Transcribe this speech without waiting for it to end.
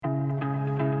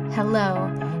Hello,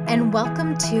 and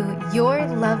welcome to Your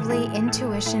Lovely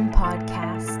Intuition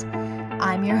Podcast.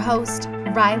 I'm your host,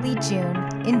 Riley June,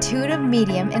 intuitive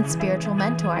medium and spiritual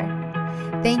mentor.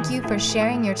 Thank you for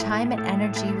sharing your time and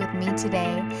energy with me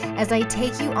today as I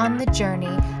take you on the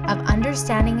journey of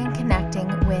understanding and connecting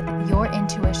with your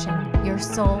intuition, your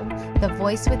soul, the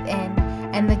voice within,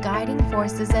 and the guiding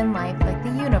forces in life like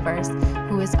the universe,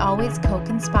 who is always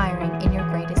co-conspiring in your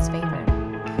greatest favor.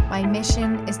 My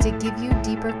mission is to give you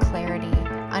deeper clarity,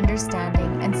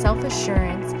 understanding, and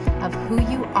self-assurance of who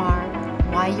you are,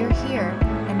 why you're here,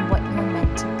 and what you're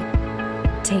meant to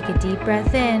be. Take a deep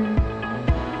breath in,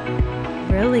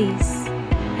 release,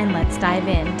 and let's dive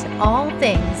into all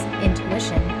things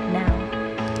intuition now.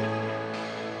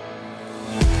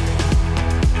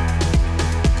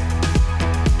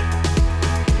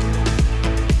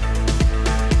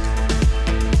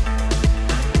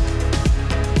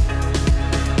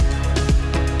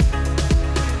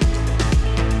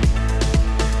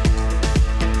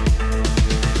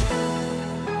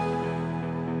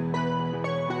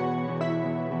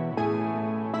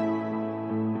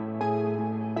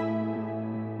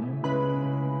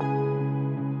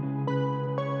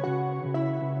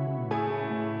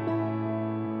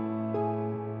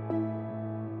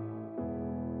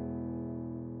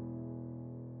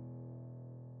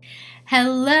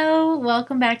 Hello,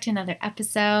 welcome back to another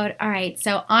episode. All right,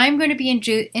 so I'm going to be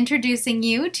introducing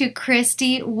you to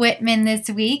Christy Whitman this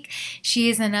week. She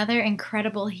is another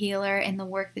incredible healer, and the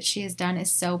work that she has done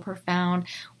is so profound.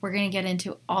 We're going to get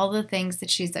into all the things that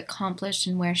she's accomplished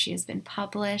and where she has been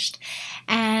published.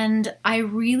 And I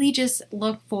really just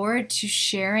look forward to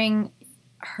sharing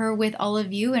her with all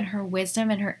of you and her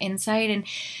wisdom and her insight and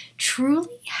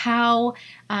truly how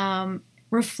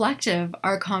reflective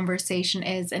our conversation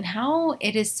is and how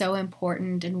it is so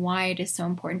important and why it is so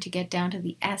important to get down to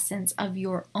the essence of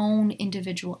your own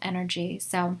individual energy.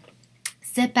 So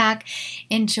sit back,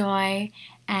 enjoy,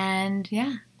 and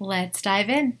let's dive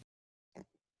in.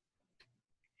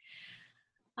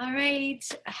 All right.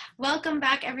 Welcome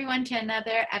back, everyone, to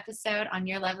another episode on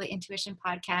Your Lovely Intuition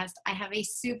Podcast. I have a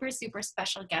super, super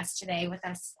special guest today with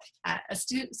us.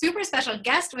 Super special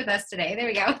guest with us today. There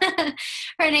we go.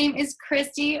 Her name is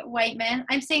Christy Whitman.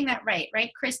 I'm saying that right,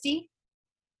 Christy?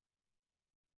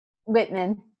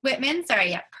 Whitman.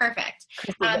 Sorry, yeah, perfect.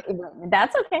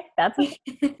 That's okay.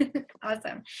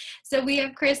 Awesome. So we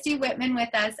have Christy Whitman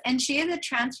with us, and she is a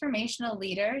transformational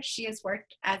leader. She has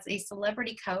worked as a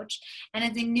celebrity coach and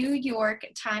is a New York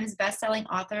Times bestselling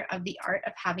author of The Art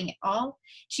of Having It All.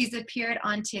 She's appeared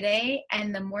on Today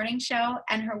and The Morning Show,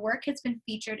 and her work has been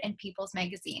featured in People's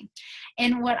Magazine.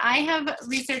 And what I have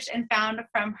researched and found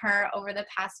from her over the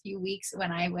past few weeks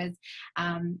when I was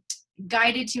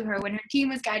guided to her, when her team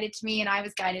was guided to me and I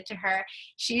was guided to her,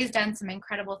 she has done some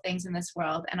incredible things in this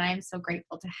world, and I am so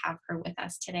grateful to have her with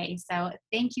us today. So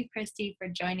thank you, Christy, for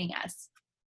joining us.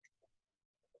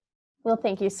 Well,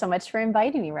 thank you so much for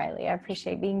inviting me, Riley. I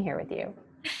appreciate being here with you.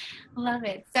 Love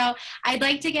it. So I'd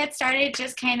like to get started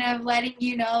just kind of letting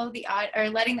you know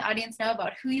letting the audience know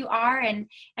about who you are and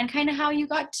kind of how you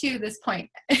got to this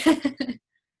point.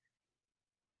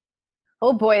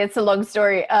 Oh boy, it's a long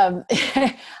story.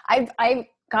 I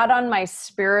got on my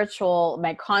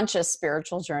conscious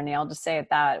spiritual journey, I'll just say it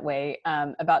that way,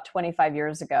 about 25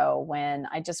 years ago, when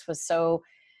I just was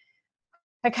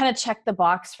I kind of checked the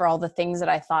box for all the things that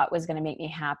I thought was going to make me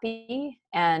happy.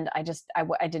 And I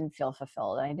didn't feel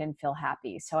fulfilled. I didn't feel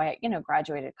happy. So I,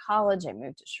 graduated college. I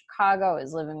moved to Chicago. I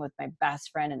was living with my best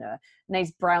friend in a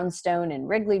nice brownstone in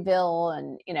Wrigleyville.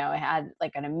 And, I had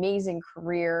like an amazing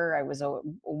career. I was a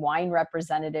wine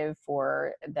representative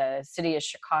for the city of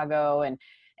Chicago and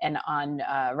on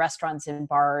restaurants and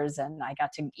bars. And I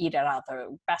got to eat at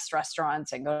the best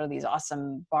restaurants and go to these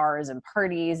awesome bars and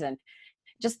parties and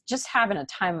just having a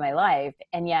time of my life.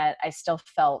 And yet I still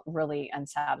felt really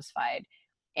unsatisfied.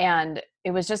 And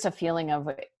it was just a feeling of,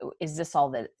 is this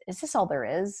all there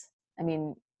is? I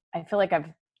mean, I feel like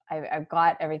I've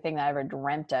got everything that I ever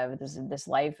dreamt of. This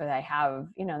life that I have,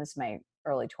 this is my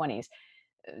early 20s.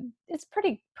 It's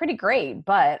pretty great,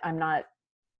 but I'm not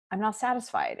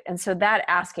satisfied. And so that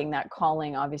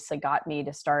calling obviously got me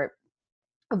to start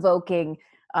evoking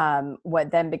what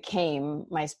then became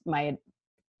my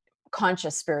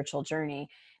conscious spiritual journey.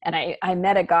 And I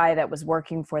met a guy that was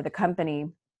working for the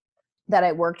company that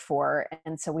I worked for.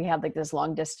 And so we had like this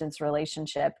long distance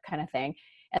relationship kind of thing.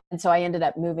 And so I ended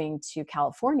up moving to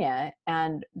California.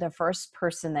 And the first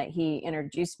person that he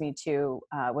introduced me to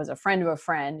was a friend of a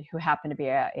friend who happened to be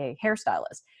a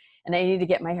hairstylist. And I needed to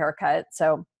get my hair cut.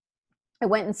 So I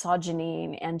went and saw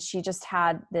Janine, and she just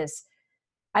had this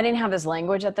I didn't have this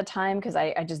language at the time because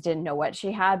I just didn't know what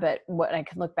she had. But what I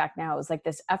can look back now was like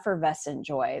this effervescent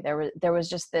joy. There was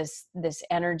just this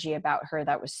energy about her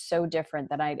that was so different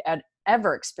than I'd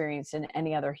ever experienced in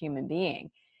any other human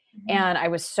being. Mhm. And I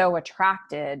was so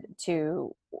attracted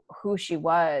to who she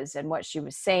was and what she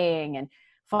was saying. And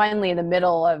finally, in the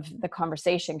middle of the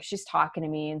conversation, 'cause she's talking to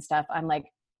me and stuff, I'm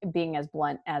like, being as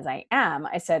blunt as I am,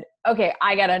 I said, okay,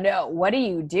 I gotta know, what do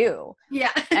you do?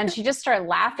 Yeah. And she just started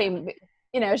laughing.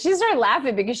 She started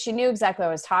laughing because she knew exactly what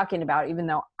I was talking about, even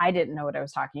though I didn't know what I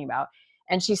was talking about.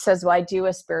 And she says, well, I do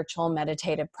a spiritual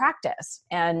meditative practice.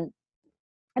 And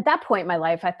at that point in my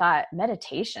life, I thought,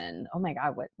 meditation, oh my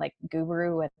God, what, like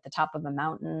guru at the top of a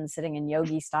mountain, sitting in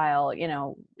yogi style,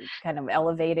 kind of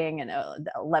elevating and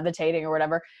levitating or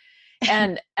whatever.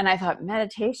 And I thought,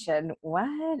 meditation,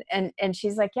 what? And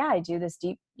she's like, yeah, I do this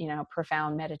deep,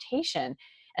 profound meditation.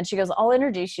 And she goes, I'll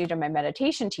introduce you to my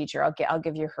meditation teacher. I'll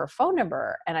give you her phone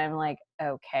number. And I'm like,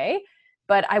 okay.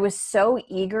 But I was so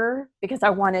eager because I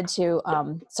wanted to,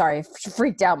 sorry,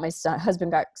 freaked out. My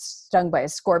husband got stung by a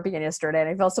scorpion yesterday and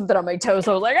I felt something on my toes.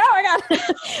 So I was like, oh my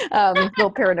God, a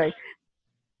little paranoid.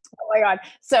 Oh my God.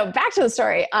 So back to the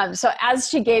story. So as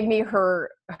she gave me her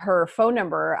phone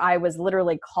number, I was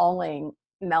literally calling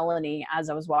Melanie as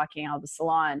I was walking out of the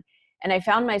salon. And I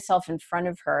found myself in front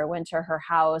of her. I went to her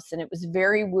house and it was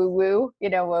very woo-woo,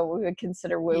 what we would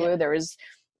consider woo-woo. Yeah. There was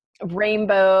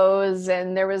rainbows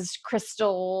and there was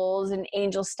crystals and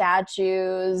angel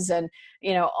statues and,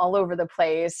 all over the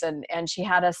place. And she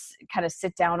had us kind of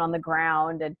sit down on the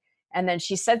ground. And then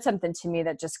she said something to me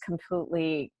that just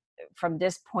completely, from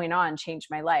this point on, changed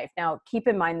my life. Now, keep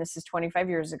in mind, this is 25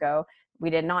 years ago.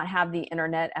 We did not have the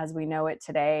internet as we know it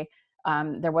today.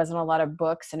 There wasn't a lot of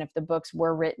books. And if the books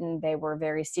were written, they were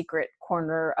very secret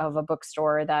corner of a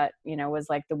bookstore that, was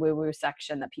like the woo-woo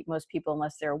section that most people,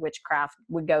 unless they're witchcraft,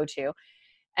 would go to.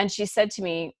 And she said to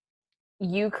me,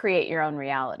 you create your own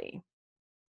reality.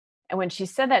 And when she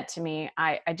said that to me,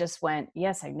 I just went,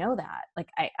 yes, I know that.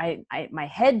 Like my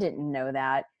head didn't know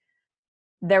that.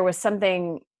 There was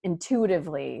something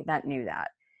intuitively that knew that.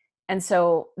 And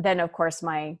so then, of course,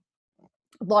 my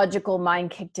logical mind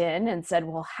kicked in and said,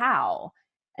 well, how?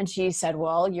 And she said,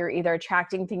 well, you're either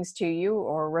attracting things to you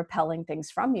or repelling things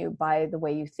from you by the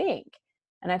way you think.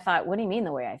 And I thought, what do you mean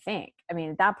the way I think? I mean,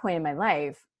 at that point in my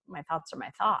life, my thoughts are my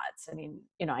thoughts. I mean,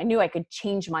 I knew I could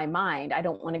change my mind. I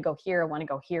don't want to go here. I want to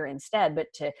go here instead. But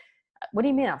what do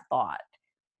you mean a thought?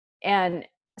 And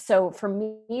so for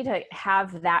me to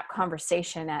have that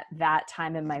conversation at that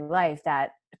time in my life,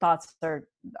 that thoughts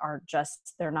are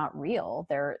just, they're not real.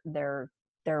 They're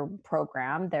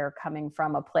programmed. They're coming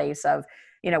from a place of,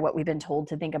 what we've been told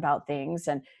to think about things.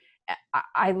 And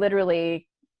I literally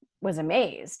was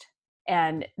amazed.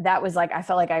 And that was like, I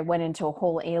felt like I went into a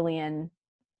whole alien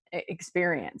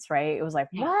experience, right? It was like,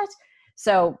 Yeah. what?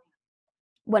 So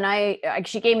when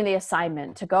she gave me the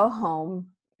assignment to go home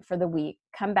for the week,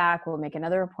 come back, we'll make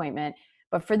another appointment.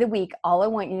 But for the week, all I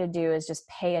want you to do is just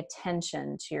pay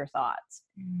attention to your thoughts.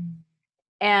 Mm.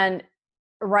 And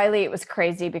Riley, it was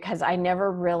crazy because I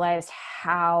never realized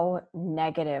how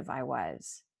negative I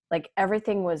was. Like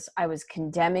everything was, I was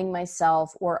condemning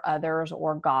myself or others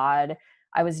or God.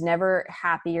 I was never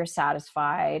happy or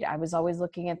satisfied. I was always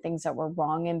looking at things that were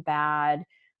wrong and bad.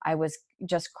 I was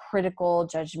just critical,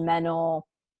 judgmental.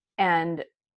 And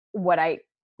what I,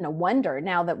 no wonder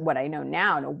now that what I know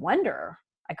now, no wonder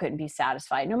I couldn't be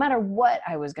satisfied no matter what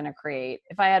I was going to create.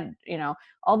 If I had,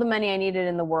 all the money I needed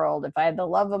in the world, if I had the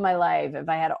love of my life, if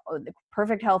I had the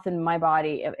perfect health in my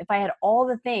body, if I had all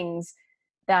the things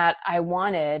that I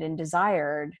wanted and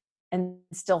desired and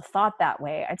still thought that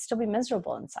way, I'd still be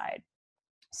miserable inside.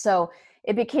 So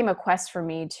it became a quest for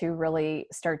me to really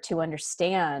start to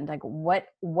understand, like,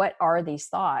 what are these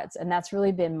thoughts? And that's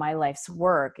really been my life's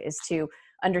work, is to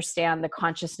understand the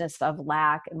consciousness of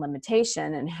lack and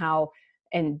limitation and how,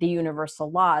 and the universal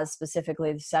laws,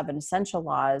 specifically the 7 essential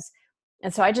laws.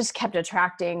 And so I just kept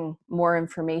attracting more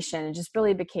information and just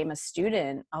really became a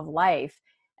student of life.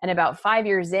 And about 5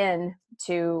 years in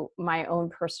to my own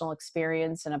personal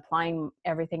experience and applying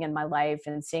everything in my life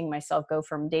and seeing myself go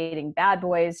from dating bad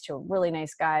boys to a really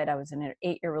nice guy that I was in an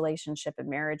 8-year relationship and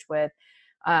marriage with,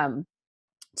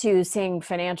 to seeing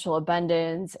financial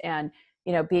abundance and,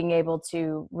 being able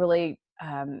to really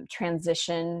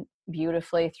transition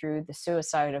beautifully through the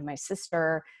suicide of my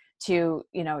sister, to,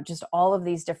 just all of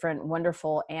these different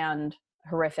wonderful and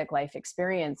horrific life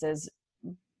experiences,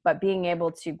 but being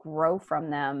able to grow from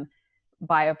them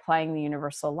by applying the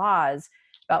universal laws.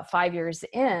 About 5 years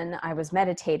in, I was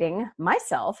meditating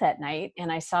myself at night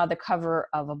and I saw the cover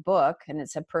of a book and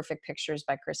it said Perfect Pictures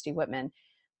by Christy Whitman.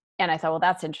 And I thought, well,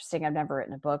 that's interesting. I've never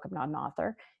written a book. I'm not an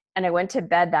author. And I went to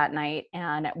bed that night,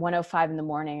 and at 1:05 in the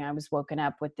morning, I was woken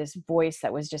up with this voice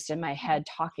that was just in my head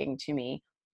talking to me,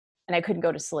 and I couldn't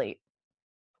go to sleep.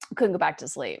 Couldn't go back to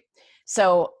sleep.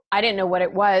 So I didn't know what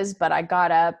it was, but I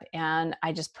got up and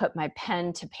I just put my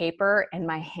pen to paper, and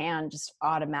my hand just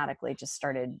automatically just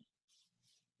started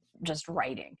just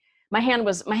writing. My hand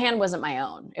wasn't my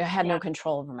own. I had no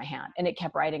control over my hand, and it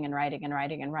kept writing and writing and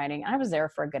writing and writing. And I was there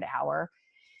for a good hour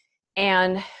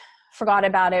and forgot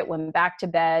about it, went back to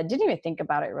bed, didn't even think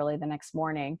about it really the next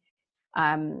morning.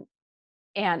 Um,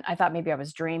 and I thought maybe I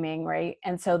was dreaming, right?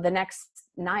 And so the next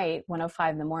night,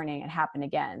 1:05 in the morning, it happened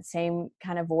again. Same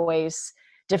kind of voice,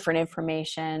 different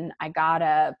information. I got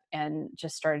up and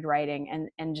just started writing,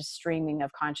 and just streaming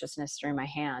of consciousness through my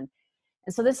hand.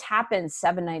 And so this happened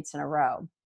 7 nights in a row.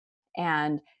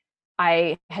 And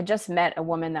I had just met a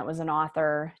woman that was an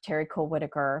author, Terry Cole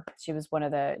Whitaker. She was one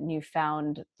of the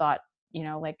newfound thought,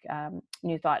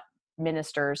 new thought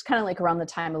ministers, kind of like around the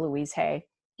time of Louise Hay.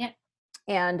 Yeah.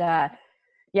 And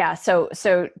so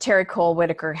Terry Cole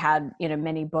Whitaker had,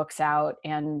 many books out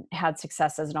and had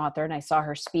success as an author, and I saw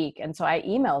her speak. And so I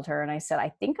emailed her and I said,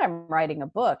 I think I'm writing a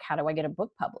book. How do I get a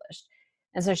book published?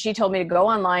 And so she told me to go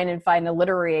online and find a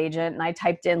literary agent. And I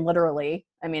typed in literally,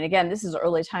 I mean, again, this is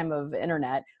early time of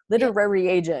internet, literary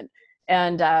agent.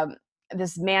 And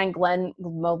this man, Glenn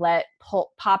Mollett,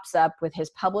 pops up with his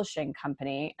publishing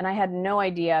company. And I had no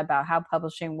idea about how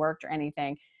publishing worked or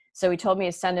anything. So he told me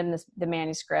to send him the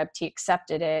manuscript. He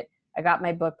accepted it. I got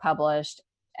my book published.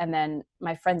 And then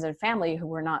my friends and family, who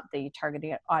were not the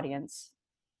targeted audience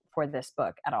for this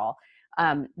book at all,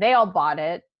 they all bought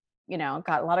it.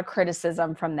 Got a lot of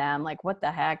criticism from them. Like, what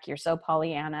the heck? You're so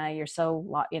Pollyanna. You're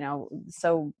so,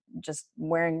 so just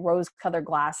wearing rose-colored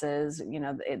glasses.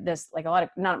 This, like, a lot of,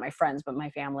 not my friends, but my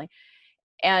family.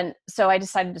 And so I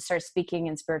decided to start speaking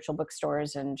in spiritual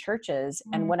bookstores and churches.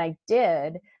 And when I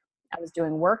did, I was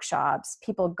doing workshops,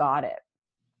 people got it.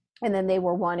 And then they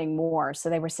were wanting more. So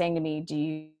they were saying to me, do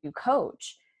you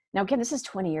coach? Now, again, this is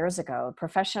 20 years ago. The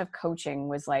profession of coaching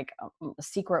was like a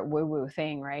secret woo-woo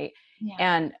thing, right? Yeah.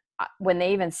 And when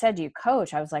they even said, do you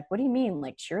coach? I was like, what do you mean?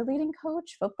 Like cheerleading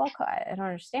coach, football coach? I don't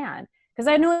understand. Because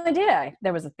I had no idea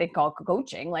there was a thing called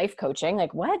coaching, life coaching.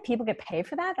 Like, what? People get paid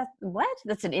for that? What?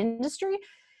 That's an industry?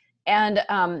 And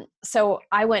so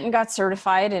I went and got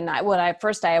certified. And I would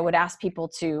ask people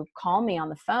to call me on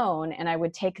the phone, and I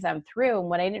would take them through. And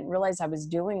what I didn't realize I was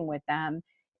doing with them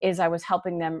is I was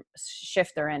helping them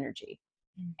shift their energy.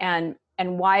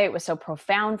 And why it was so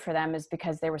profound for them is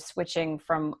because they were switching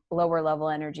from lower level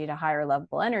energy to higher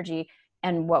level energy.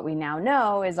 And what we now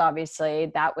know is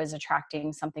obviously that was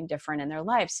attracting something different in their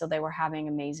life. So they were having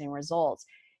amazing results.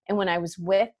 And when I was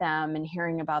with them and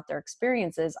hearing about their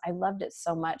experiences, I loved it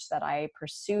so much that I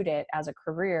pursued it as a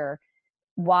career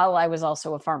while I was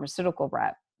also a pharmaceutical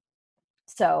rep.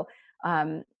 So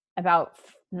about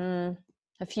a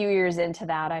few years into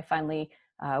that, I finally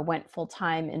went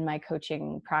full-time in my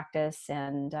coaching practice.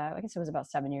 And I guess it was about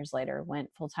 7 years later, went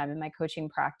full-time in my coaching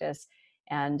practice,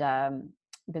 and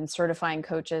been certifying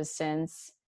coaches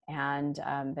since, and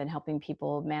been helping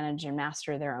people manage and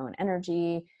master their own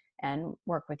energy and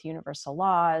work with universal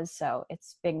laws. So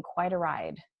it's been quite a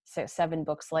ride. So 7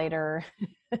 books later.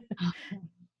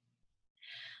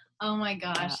 Oh my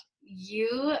gosh.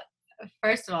 You,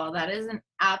 first of all, that is an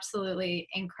absolutely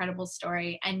incredible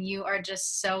story. And you are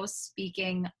just so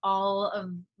speaking all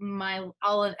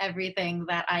of everything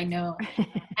that I know.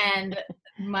 And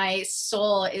my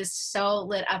soul is so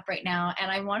lit up right now.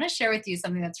 And I want to share with you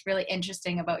something that's really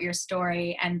interesting about your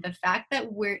story and the fact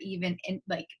that we're even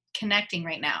connecting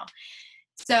right now.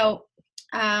 So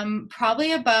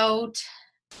probably about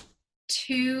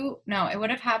it would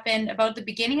have happened about the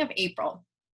beginning of April.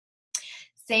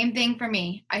 Same thing for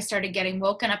me. I started getting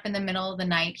woken up in the middle of the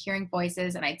night, hearing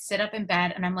voices, and I'd sit up in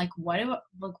bed and I'm like,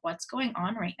 what's going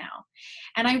on right now?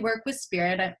 And I work with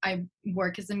spirit. I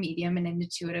work as a medium and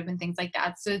intuitive and things like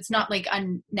that. So it's not like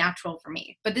unnatural for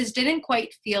me, but this didn't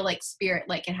quite feel like spirit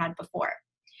like it had before,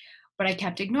 but I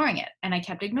kept ignoring it and I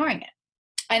kept ignoring it.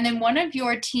 And then one of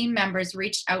your team members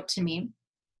reached out to me,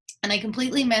 and I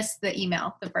completely missed the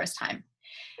email the first time.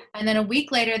 And then a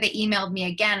week later, they emailed me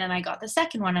again, and I got the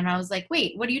second one. And I was like,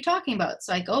 wait, what are you talking about?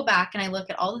 So I go back and I look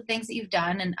at all the things that you've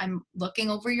done, and I'm looking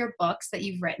over your books that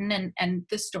you've written and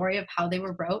the story of how they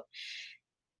were wrote.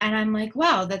 And I'm like,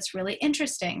 wow, that's really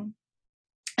interesting.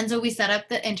 And so we set up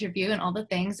the interview and all the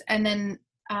things. And then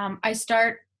I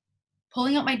start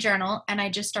pulling out my journal and I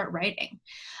just start writing.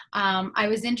 I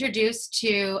was introduced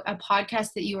to a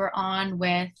podcast that you were on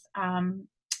with,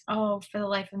 for the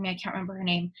life of me, I can't remember her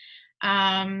name.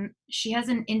 She has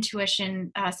an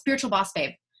intuition, spiritual boss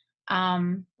babe.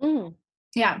 Um, Mm.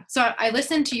 yeah. So I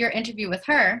listened to your interview with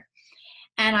her,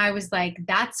 and I was like,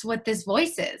 that's what this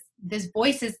voice is. This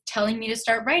voice is telling me to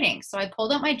start writing. So I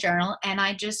pulled out my journal and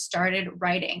I just started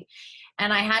writing.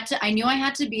 And I knew I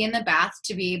had to be in the bath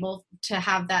to be able to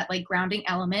have that like grounding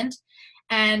element.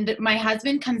 And my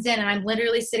husband comes in and I'm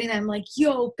literally sitting there. I'm like,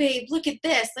 yo, babe, look at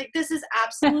this. Like, this is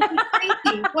absolutely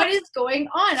crazy. What is going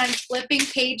on? I'm flipping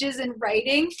pages and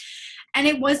writing. And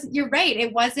it wasn't, you're right.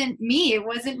 It wasn't me. It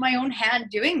wasn't my own hand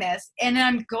doing this. And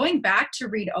I'm going back to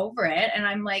read over it. And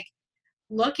I'm like,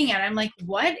 looking at it, I'm like,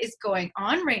 what is going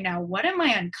on right now? What am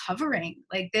I uncovering?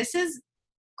 Like, this is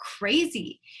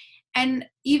crazy. And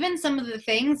even some of the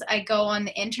things, I go on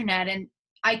the internet and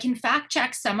I can fact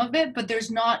check some of it, but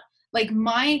there's not like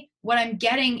what I'm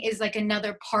getting is like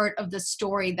another part of the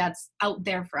story that's out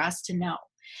there for us to know.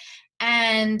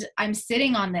 And I'm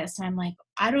sitting on this and I'm like,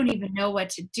 I don't even know what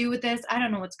to do with this. I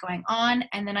don't know what's going on.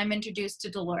 And then I'm introduced to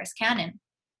Dolores Cannon.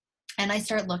 And I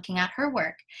start looking at her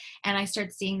work and I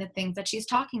start seeing the things that she's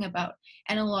talking about.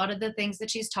 And a lot of the things that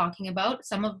she's talking about,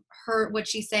 some of what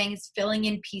she's saying is filling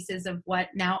in pieces of what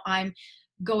now I'm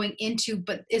going into,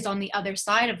 but is on the other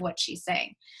side of what she's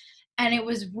saying. And it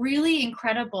was really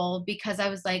incredible because I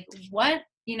was like, what,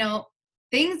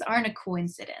 things aren't a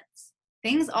coincidence.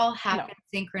 Things all happen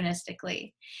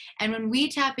synchronistically. And when we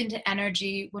tap into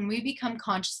energy, when we become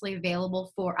consciously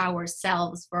available for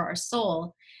ourselves, for our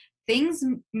soul, things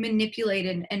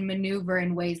manipulate and maneuver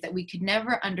in ways that we could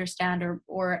never understand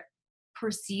or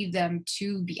perceive them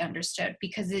to be understood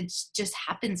because it just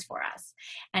happens for us.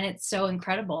 And it's so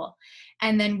incredible.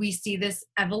 And then we see this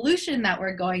evolution that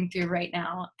we're going through right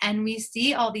now. And we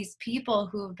see all these people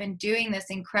who have been doing this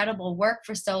incredible work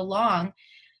for so long.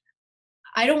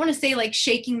 I don't want to say like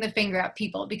shaking the finger at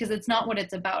people because it's not what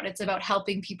it's about. It's about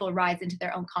helping people rise into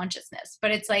their own consciousness.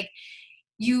 But it's like,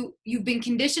 you've been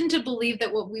conditioned to believe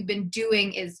that what we've been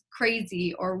doing is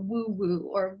crazy or woo-woo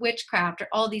or witchcraft or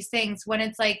all these things, when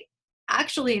it's like,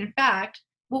 actually, in fact,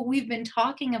 what we've been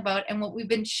talking about and what we've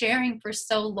been sharing for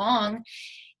so long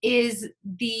is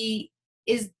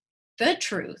is the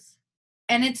truth.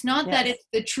 And it's not that Yes. it's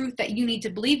the truth that you need to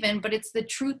believe in, but it's the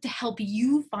truth to help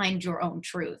you find your own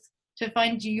truth, to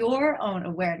find your own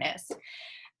awareness.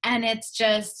 And it's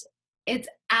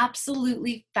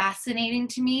absolutely fascinating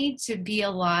to me to be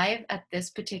alive at this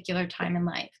particular time in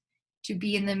life, to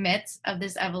be in the midst of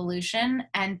this evolution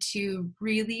and to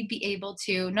really be able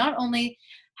to not only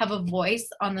have a voice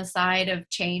on the side of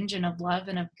change and of love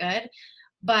and of good,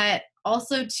 but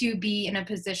also to be in a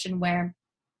position where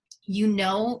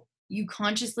you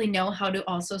consciously know how to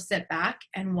also sit back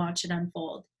and watch it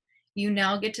unfold. You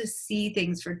now get to see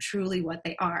things for truly what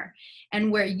they are. And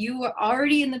where you are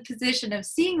already in the position of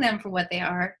seeing them for what they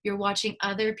are, you're watching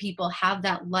other people have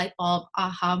that light bulb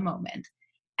aha moment.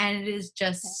 And it is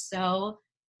just so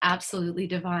absolutely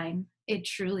divine. It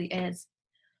truly is.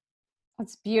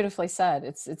 That's beautifully said.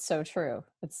 It's so true.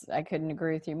 I couldn't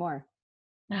agree with you more.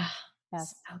 Ah,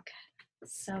 Yes. so good.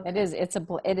 So It good. is.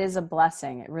 It is a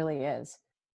blessing. It really is.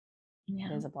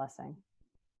 Yeah. It is a blessing.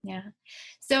 Yeah.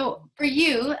 So for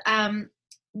you,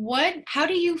 how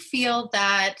do you feel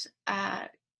that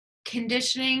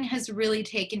conditioning has really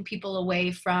taken people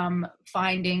away from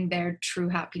finding their true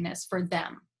happiness for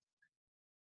them?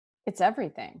 It's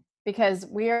everything, because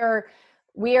we are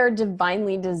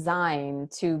divinely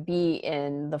designed to be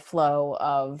in the flow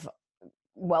of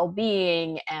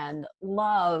well-being and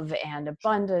love and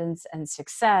abundance and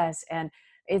success, and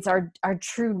it's our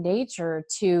true nature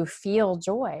to feel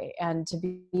joy and to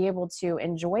be able to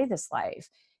enjoy this life.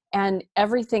 And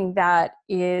everything that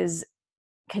is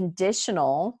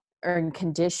conditional or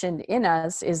conditioned in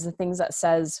us is the things that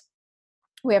says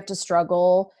we have to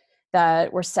struggle,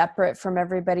 that we're separate from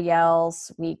everybody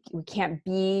else, we can't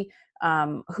be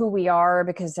who we are,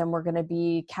 because then we're going to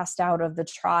be cast out of the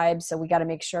tribe. So we got to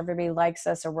make sure everybody likes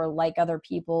us, or we're like other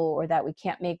people, or that we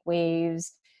can't make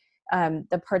waves.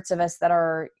 The parts of us that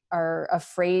are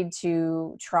afraid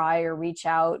to try or reach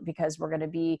out because we're going to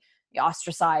be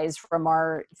ostracized from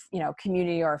our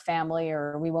community or family,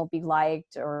 or we won't be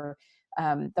liked, or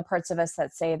the parts of us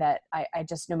that say that I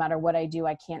just, no matter what I do,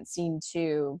 I can't seem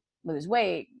to lose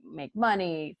weight, make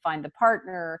money, find a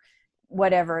partner,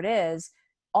 whatever it is.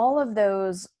 All of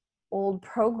those old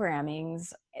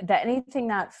programmings, that anything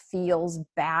that feels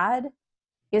bad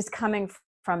is coming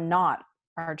from not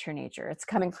our true nature. It's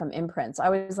coming from imprints. I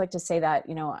always like to say that,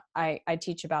 I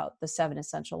teach about the 7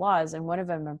 essential laws, and one of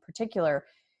them in particular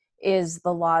is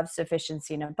the law of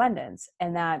sufficiency and abundance.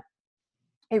 And that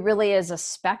it really is a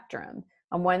spectrum.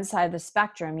 On one side of the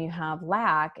spectrum, you have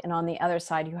lack, and on the other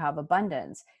side, you have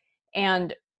abundance.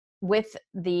 And with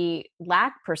the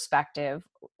lack perspective,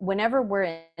 whenever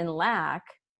we're in lack,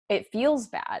 it feels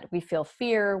bad. We feel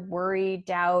fear, worry,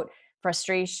 doubt,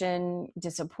 frustration,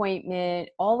 disappointment,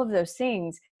 all of those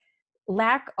things.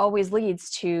 Lack always leads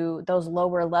to those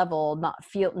lower level,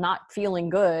 not feeling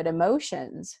good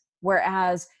emotions.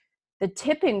 Whereas the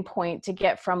tipping point to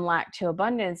get from lack to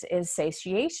abundance is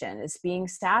satiation, is being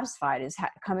satisfied, is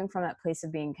coming from that place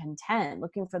of being content,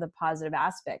 looking for the positive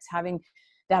aspects, having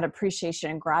that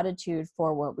appreciation and gratitude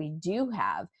for what we do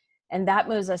have. And that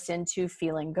moves us into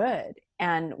feeling good.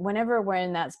 And whenever we're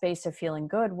in that space of feeling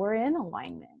good, we're in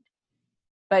alignment.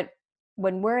 But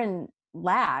when we're in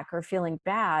lack or feeling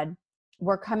bad,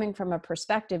 we're coming from a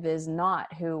perspective is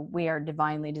not who we are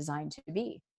divinely designed to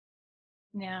be.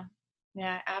 Yeah.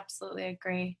 Yeah, I absolutely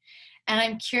agree. And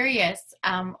I'm curious,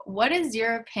 what is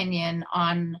your opinion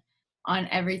on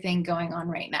everything going on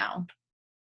right now?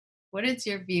 What is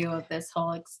your view of this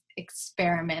whole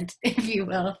experiment, if you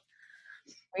will?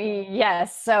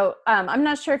 Yes. So I'm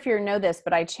not sure if you know this,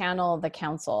 but I channel the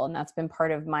council, and that's been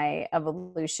part of my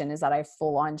evolution, is that I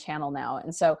full on channel now.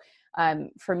 And so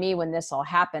for me, when this all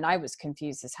happened, I was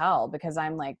confused as hell, because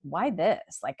I'm like, why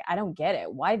this? Like, I don't get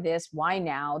it. Why this? Why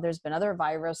now? There's been other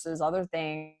viruses, other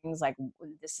things, like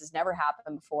this has never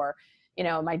happened before.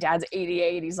 My dad's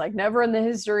 88. He's like, never in the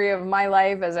history of my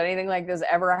life has anything like this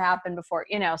ever happened before.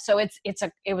 So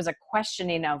it was a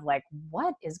questioning of like,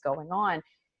 what is going on?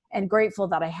 And grateful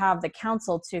that I have the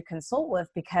council to consult with,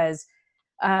 because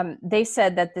they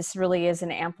said that this really is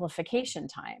an amplification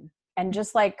time. And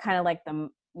just like kind of like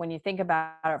when you think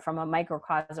about it from a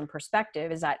microcosm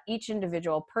perspective, is that each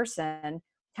individual person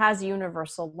has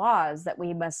universal laws that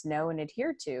we must know and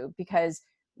adhere to, because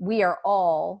we are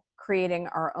all creating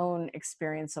our own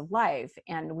experience of life,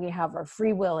 and we have our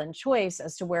free will and choice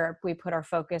as to where we put our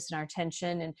focus and our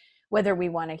attention, and whether we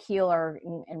want to heal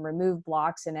and remove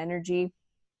blocks and energy.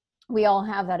 We all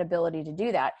have that ability to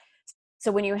do that.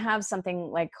 So when you have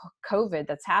something like COVID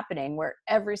that's happening, where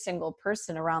every single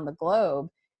person around the globe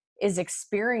is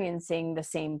experiencing the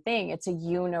same thing, it's a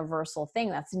universal thing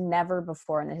that's never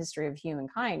before in the history of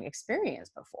humankind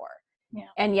experienced before. Yeah.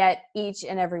 And yet each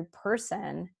and every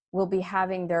person will be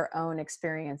having their own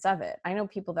experience of it. I know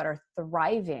people that are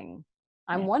thriving.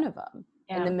 I'm one of them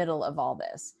in the middle of all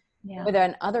this. Yeah. But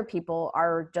then other people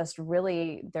are just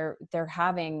really, they're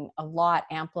having a lot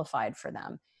amplified for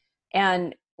them.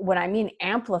 And what I mean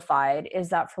amplified is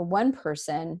that for one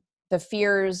person, the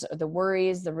fears, the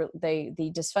worries, the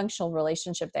dysfunctional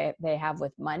relationship they have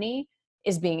with money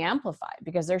is being amplified,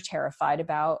 because they're terrified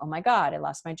about, oh my God, I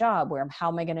lost my job. How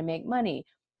am I going to make money?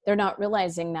 They're not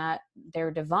realizing that their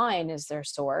divine is their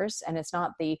source, and it's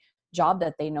not the job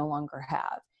that they no longer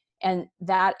have. And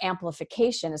that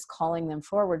amplification is calling them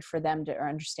forward for them to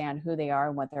understand who they are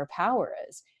and what their power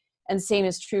is. And same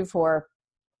is true for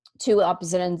two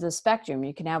opposite ends of the spectrum.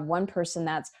 You can have one person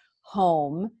that's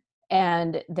home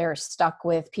and they're stuck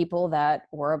with people that,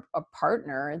 or a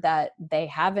partner that they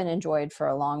haven't enjoyed for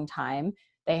a long time.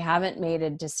 They haven't made a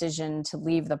decision to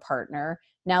leave the partner.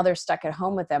 Now they're stuck at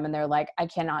home with them, and they're like, I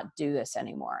cannot do this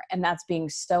anymore. And that's being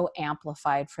so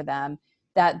amplified for them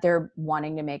that they're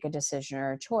wanting to make a decision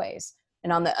or a choice.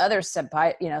 And on the other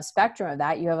spectrum of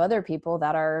that, you have other people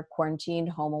that are quarantined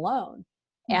home alone,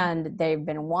 and they've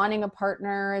been wanting a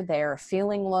partner, they're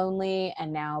feeling lonely,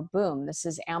 and now boom, this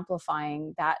is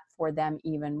amplifying that for them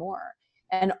even more.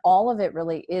 And all of it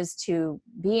really is to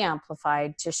be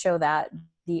amplified, to show that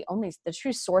the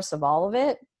true source of all of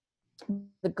it,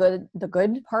 the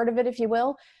good part of it, if you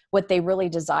will, what they really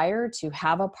desire, to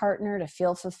have a partner, to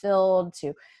feel fulfilled,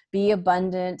 to be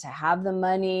abundant, to have the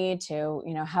money, to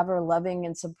have a loving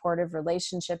and supportive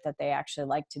relationship that they actually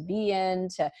like to be in,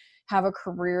 to have a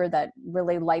career that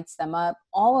really lights them up.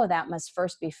 All of that must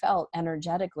first be felt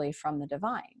energetically from the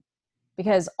divine,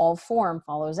 because all form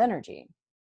follows energy.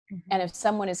 And if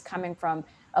someone is coming from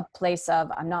a place of,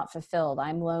 I'm not fulfilled,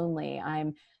 I'm lonely,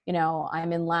 I'm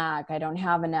in lack, I don't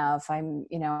have enough, I'm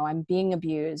being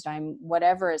abused, I'm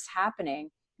whatever is happening,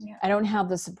 I don't have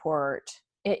the support.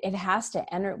 It has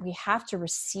to enter. We have to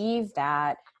receive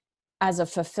that as a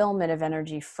fulfillment of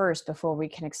energy first, before we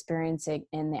can experience it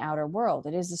in the outer world.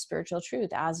 It is a spiritual truth,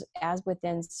 as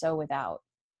within, so without.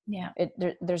 Yeah.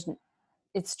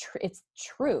 It's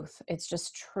truth. It's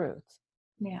just truth.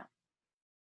 Yeah.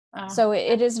 So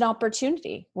it is an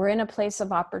opportunity. We're in a place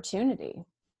of opportunity.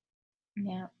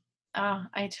 Yeah. Oh,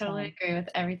 I totally agree with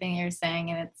everything you're saying.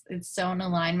 And it's so in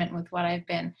alignment with what I've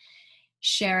been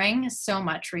sharing so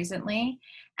much recently.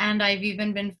 And I've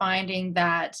even been finding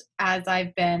that as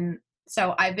I've been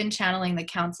channeling the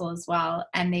council as well,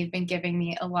 and they've been giving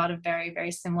me a lot of very,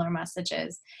 very similar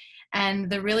messages. And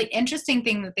the really interesting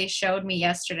thing that they showed me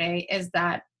yesterday is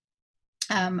that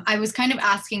I was kind of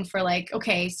asking for like,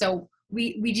 okay, so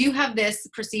we do have this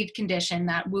perceived condition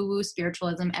that woo-woo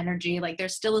spiritualism energy, like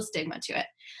there's still a stigma to it.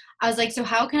 I was like, so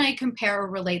how can I compare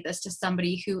or relate this to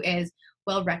somebody who is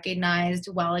well recognized,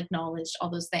 well acknowledged, all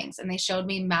those things? And they showed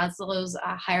me Maslow's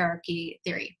hierarchy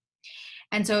theory.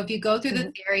 And so if you go through the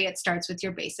Mhm. theory, it starts with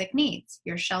your basic needs,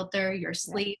 your shelter, your Yeah.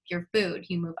 sleep, your food.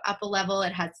 You move up a level,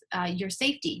 it has your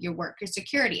safety, your work, your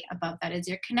security. Above that is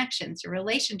your connections, your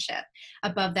relationship.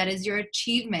 Above that is your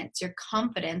achievements, your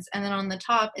confidence. And then on the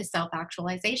top is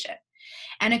self-actualization.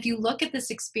 And if you look at this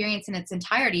experience in its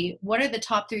entirety, what are the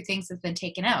top three things that's been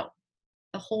taken out?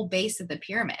 The whole base of the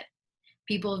pyramid.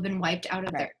 People have been wiped out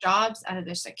of Right. their jobs, out of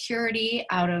their security,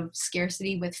 out of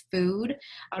scarcity with food,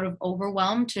 out of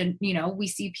overwhelm to, we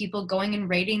see people going and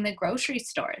raiding the grocery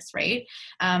stores, right?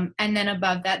 And then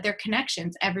above that, their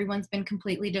connections. Everyone's been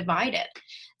completely divided.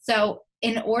 So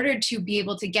in order to be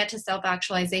able to get to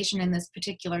self-actualization in this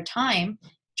particular time,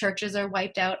 churches are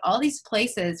wiped out, all these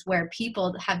places where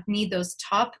people need those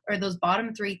top or those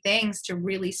bottom three things to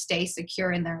really stay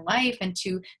secure in their life and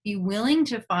to be willing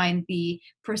to find the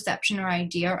perception or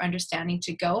idea or understanding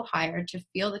to go higher, to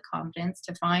feel the confidence,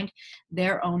 to find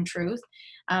their own truth.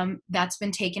 That's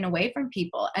been taken away from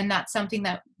people. And that's something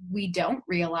that we don't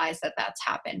realize that that's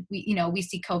happened. We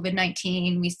see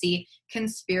COVID-19, we see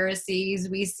conspiracies,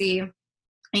 we see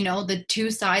the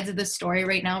two sides of the story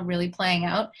right now really playing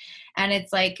out. And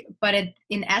it's like, but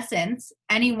in essence,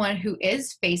 anyone who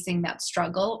is facing that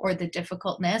struggle or the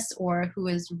difficultness or who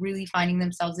is really finding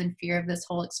themselves in fear of this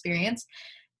whole experience,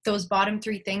 those bottom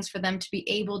three things for them to be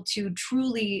able to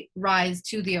truly rise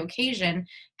to the occasion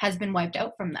has been wiped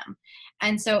out from them.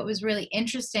 And so it was really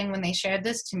interesting when they shared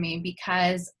this to me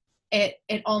because it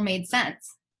all made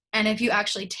sense. And if you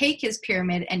actually take his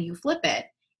pyramid and you flip it,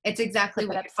 it's exactly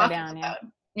Flip it what you're upside talking down. Yeah.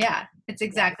 about. Yeah, it's Yeah.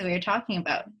 exactly what you're talking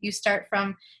about. You start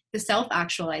from the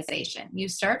self-actualization. You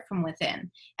start from within.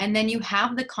 And then you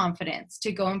have the confidence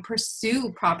to go and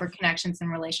pursue proper connections and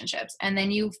relationships. And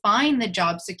then you find the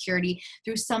job security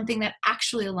through something that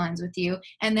actually aligns with you.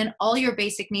 And then all your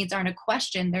basic needs aren't a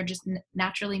question. They're just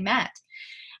naturally met.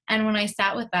 And when I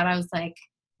sat with that, I was like,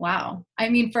 wow. I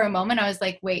mean, for a moment, I was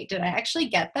like, wait, did I actually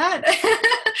get that?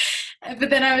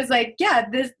 But then I was like, yeah,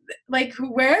 this, like,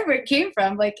 wherever it came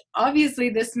from, like, obviously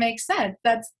this makes sense.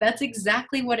 That's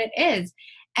exactly what it is.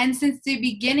 And since the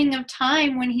beginning of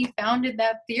time when he founded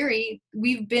that theory,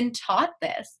 we've been taught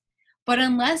this. But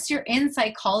unless you're in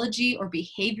psychology or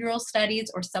behavioral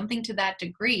studies or something to that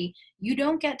degree, you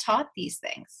don't get taught these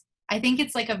things. I think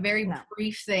it's like a very No.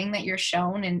 brief thing that you're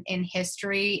shown in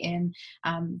history in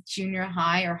junior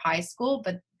high or high school,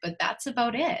 but that's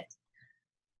about it.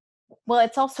 Well,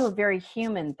 it's also a very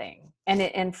human thing.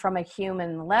 And from a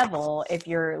human level, if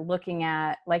you're looking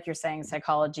at, like you're saying,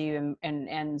 psychology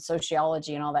and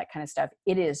sociology and all that kind of stuff,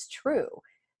 it is true.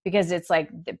 Because it's like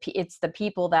it's the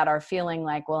people that are feeling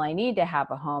like, well, I need to have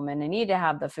a home and I need to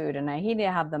have the food and I need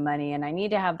to have the money and I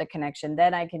need to have the connection.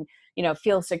 Then I can,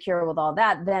 feel secure with all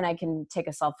that. Then I can take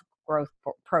a self growth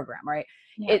program, right?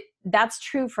 Yeah. That's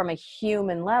true from a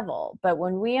human level. But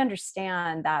when we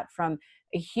understand that from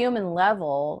a human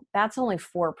level, that's only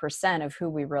 4% of who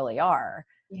we really are.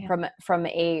 Yeah. From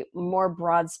a more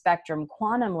broad spectrum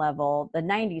quantum level, the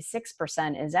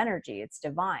 96% is energy. It's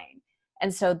divine.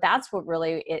 And so that's what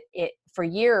really it for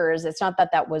years, it's not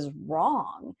that was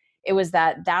wrong. It was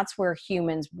that's where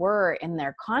humans were in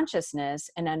their consciousness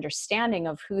and understanding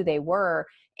of who they were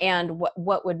and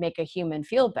what would make a human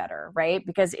feel better, right?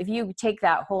 Because if you take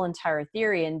that whole entire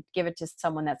theory and give it to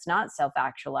someone that's not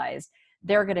self-actualized,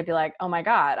 they're going to be like, oh my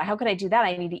God, how could I do that?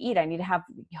 I need to eat. I need to have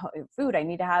food. I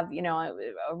need to have,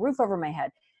 a roof over my head.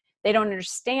 They don't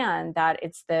understand that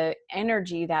it's the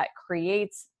energy that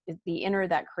creates the inner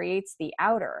that creates the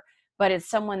outer, but it's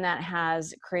someone that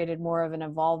has created more of an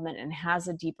involvement and has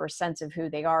a deeper sense of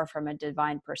who they are from a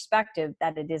divine perspective,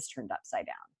 that it is turned upside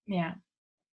down. Yeah.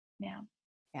 Yeah.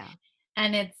 Yeah.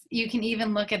 And you can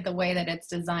even look at the way that it's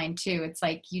designed too. It's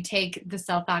like you take the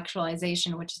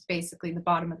self-actualization, which is basically the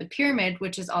bottom of the pyramid,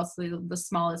 which is also the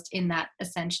smallest in that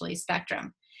essentially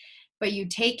spectrum. But you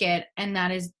take it and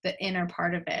that is the inner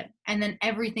part of it. And then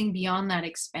everything beyond that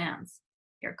expands.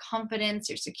 Your confidence,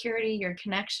 your security, your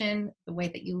connection, the way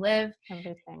that you live.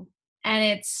 Everything. And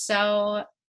it's so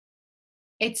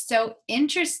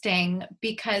interesting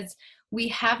because we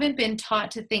haven't been taught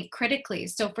to think critically.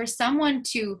 So for someone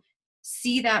to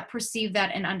see that, perceive that,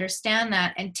 and understand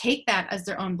that, and take that as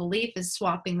their own belief is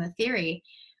swapping the theory.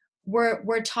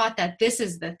 We're taught that this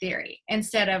is the theory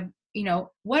instead of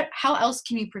how else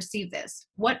can you perceive this?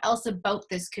 What else about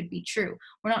this could be true?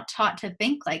 We're not taught to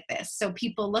think like this. So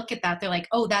people look at that, they're like,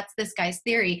 oh, that's this guy's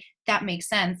theory. That makes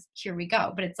sense. Here we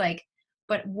go. But it's like,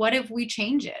 but what if we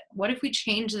change it? What if we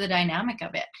change the dynamic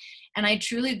of it? And I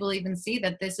truly believe and see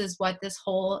that this is what this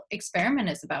whole experiment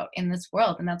is about in this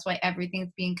world. And that's why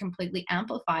everything's being completely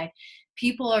amplified.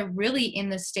 People are really in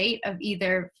the state of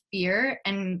either fear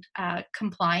and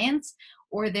compliance,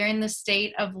 or they're in the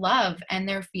state of love and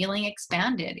they're feeling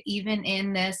expanded, even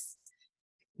in this,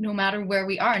 no matter where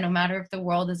we are, no matter if the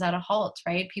world is at a halt,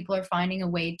 right? People are finding a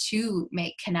way to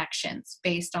make connections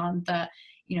based on the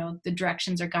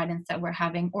directions or guidance that we're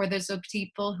having. Or there's those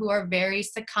people who are very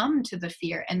succumbed to the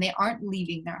fear and they aren't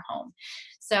leaving their home.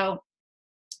 So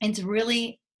it's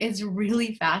really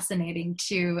fascinating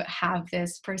to have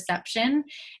this perception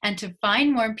and to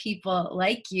find more people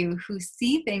like you who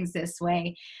see things this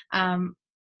way.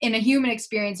 In a human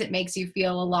experience, it makes you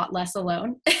feel a lot less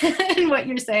alone in what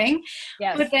you're saying.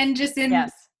 Yes. But then just in,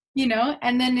 yes.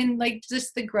 And then in like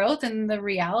just the growth and the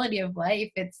reality of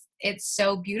life, it's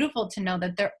so beautiful to know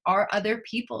that there are other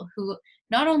people who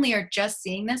not only are just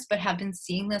seeing this, but have been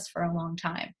seeing this for a long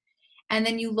time. And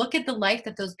then you look at the life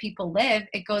that those people live,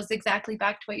 it goes exactly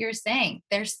back to what you're saying.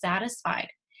 They're satisfied.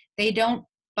 They don't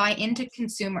buy into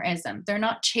consumerism. They're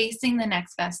not chasing the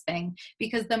next best thing,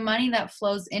 because the money that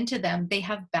flows into them, they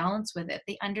have balance with it.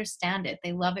 They understand it.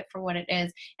 They love it for what it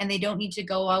is. And they don't need to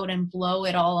go out and blow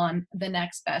it all on the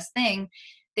next best thing.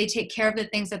 They take care of the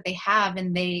things that they have,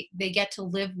 and they get to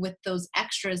live with those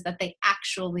extras that they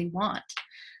actually want,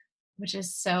 which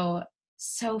is so,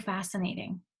 so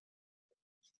fascinating.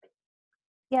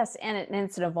 Yes. And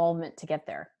it's an involvement to get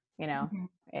there,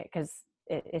 because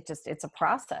it's a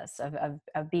process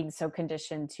of being so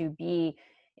conditioned to be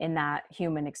in that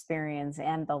human experience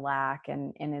and the lack.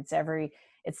 And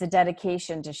it's the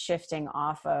dedication to shifting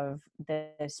off of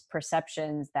this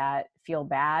perceptions that feel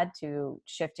bad to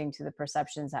shifting to the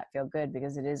perceptions that feel good,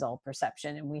 because it is all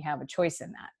perception and we have a choice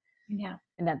in that. Yeah.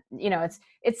 And that,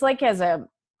 it's like as a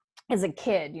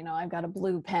kid, I've got a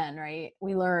blue pen, right?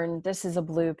 We learn this is a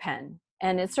blue pen.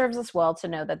 And it serves us well to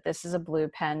know that this is a blue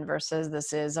pen versus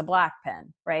this is a black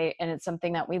pen, right? And it's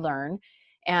something that we learn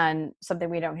and something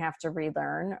we don't have to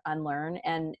relearn, unlearn.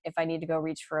 And if I need to go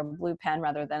reach for a blue pen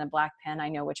rather than a black pen, I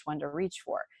know which one to reach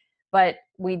for. But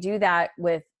we do that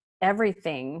with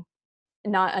everything,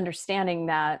 not understanding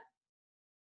that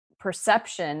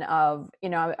perception of,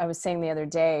 I was saying the other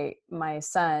day, my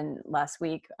son last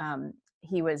week,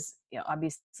 he was,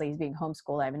 obviously he's being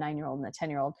homeschooled. I have a 9-year-old and a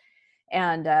 10-year-old.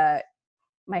 And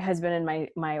my husband and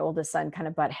my oldest son kind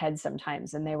of butt heads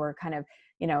sometimes. And they were kind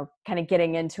of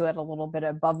getting into it a little bit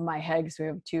above my head, because we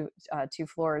have two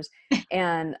floors.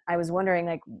 And I was wondering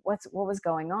like, what was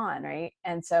going on. Right.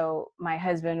 And so my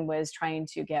husband was trying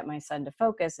to get my son to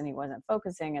focus and he wasn't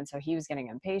focusing. And so he was getting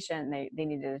impatient and they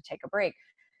needed to take a break.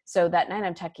 So that night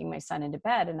I'm tucking my son into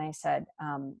bed and I said,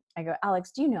 I go,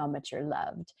 Alex, do you know how much you're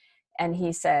loved? And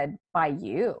he said, by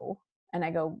you. And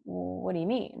I go, well, what do you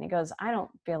mean? And he goes, I don't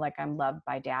feel like I'm loved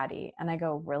by daddy. And I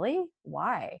go, really?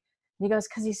 Why? And he goes,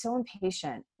 because he's so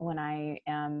impatient when I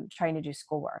am trying to do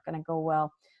schoolwork. And I go,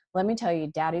 well, let me tell you,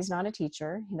 daddy's not a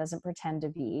teacher. He doesn't pretend to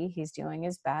be. He's doing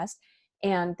his best.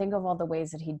 And think of all the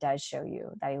ways that he does show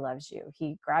you that he loves you.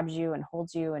 He grabs you and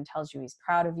holds you and tells you he's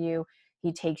proud of you.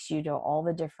 He takes you to all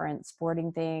the different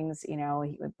sporting things,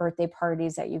 birthday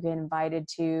parties that you get invited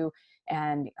to.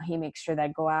 And he makes sure that I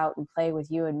go out and play with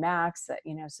you and Max, that,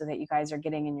 so that you guys are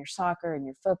getting in your soccer and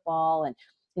your football. And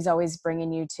he's always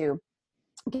bringing you to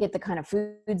get the kind of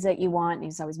foods that you want. And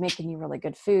he's always making you really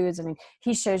good foods. I mean,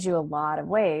 he shows you a lot of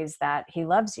ways that he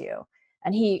loves you.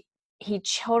 And he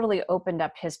totally opened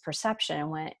up his perception and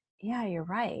went, yeah, you're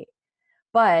right.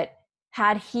 But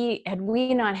had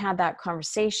we not had that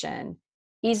conversation,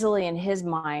 easily in his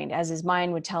mind, as his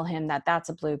mind would tell him that that's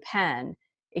a blue pen,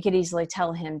 it could easily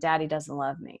tell him daddy doesn't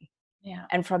love me. Yeah.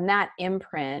 And from that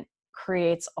imprint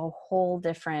creates a whole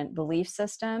different belief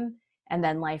system and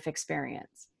then life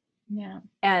experience. Yeah.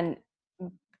 And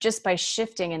just by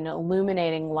shifting and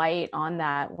illuminating light on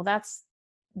that, well,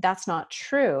 that's not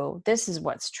true. This is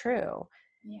what's true.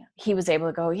 Yeah. He was able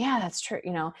to go, yeah, that's true.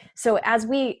 So as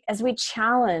we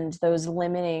challenge those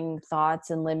limiting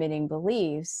thoughts and limiting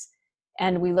beliefs,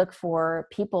 and we look for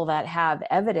people that have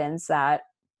evidence that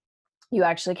you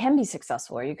actually can be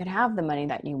successful, or you can have the money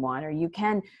that you want, or you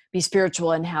can be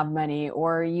spiritual and have money,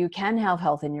 or you can have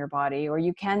health in your body, or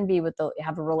you can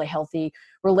have a really healthy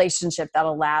relationship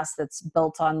that'll last, that's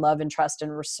built on love and trust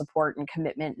and support and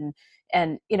commitment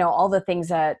and all the things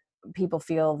that people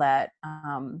feel that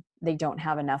they don't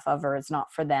have enough of, or it's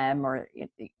not for them, or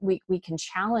we can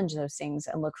challenge those things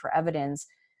and look for evidence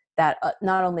that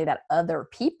not only that other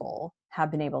people have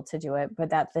been able to do it, but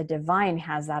that the divine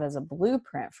has that as a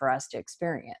blueprint for us to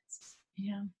experience.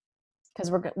 Yeah. Because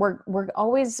we're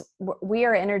always, we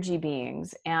are energy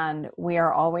beings, and we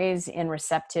are always in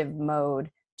receptive mode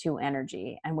to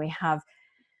energy, and we have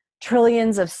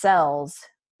trillions of cells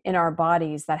in our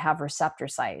bodies that have receptor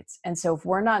sites. And so if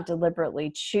we're not deliberately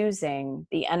choosing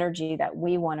the energy that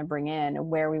we want to bring in and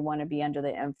where we want to be under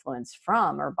the influence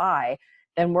from or by,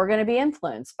 then we're going to be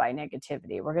influenced by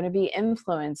negativity. We're going to be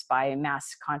influenced by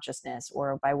mass consciousness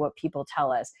or by what people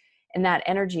tell us. And that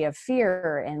energy of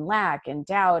fear and lack and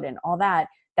doubt and all that,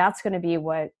 that's going to be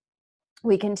what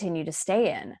we continue to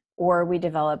stay in, or we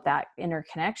develop that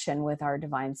interconnection with our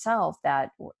divine self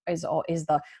that is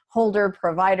the holder,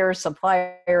 provider,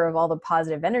 supplier of all the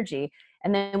positive energy.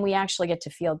 And then we actually get to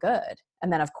feel good.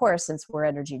 And then, of course, since we're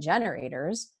energy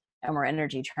generators and we're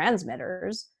energy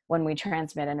transmitters, when we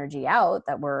transmit energy out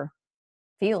that we're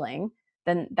feeling,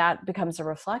 then that becomes a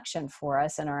reflection for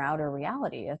us in our outer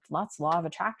reality. It's lots law of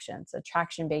attraction. It's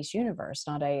attraction-based universe,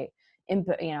 not a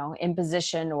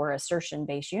imposition or assertion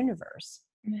based universe.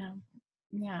 Yeah.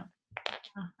 Yeah.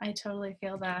 I totally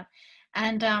feel that.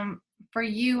 And for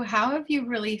you, how have you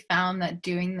really found that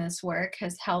doing this work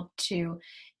has helped to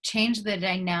change the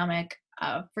dynamic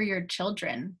for your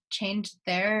children, change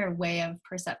their way of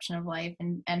perception of life,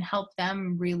 and help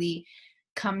them really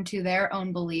come to their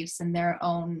own beliefs and their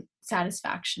own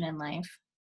satisfaction in life?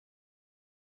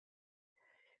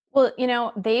 Well,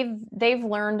 they've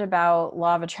learned about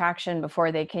law of attraction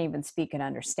before they can even speak and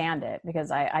understand it. Because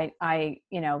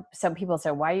some people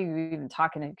say, "Why are you even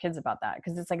talking to kids about that?"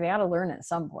 Because it's like they got to learn it at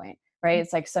some point, right?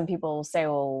 It's like some people say,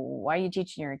 "Well, why are you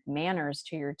teaching your manners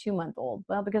to your 2-month old?"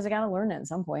 Well, because I got to learn it at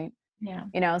some point,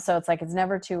 Yeah. So it's like it's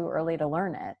never too early to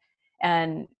learn it.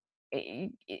 And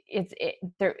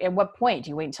at what point do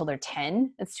you wait until they're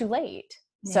 10? It's too late.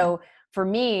 Yeah. So for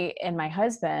me and my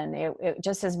husband, it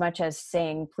just as much as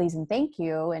saying please and thank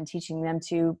you and teaching them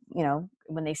to,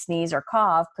 when they sneeze or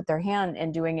cough, put their hand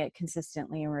and doing it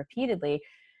consistently and repeatedly,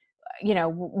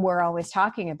 we're always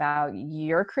talking about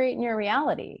you're creating your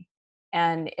reality.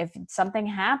 And if something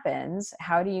happens,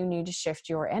 how do you need to shift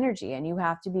your energy? And you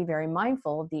have to be very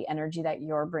mindful of the energy that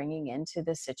you're bringing into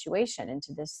this situation,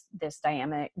 into this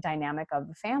dynamic of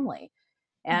the family,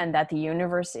 and that the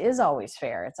universe is always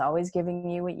fair. It's always giving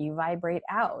you what you vibrate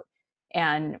out.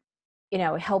 And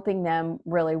helping them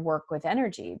really work with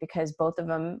energy, because both of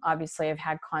them obviously have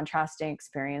had contrasting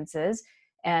experiences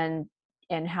and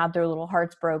had their little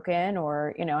hearts broken,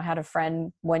 or had a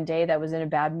friend one day that was in a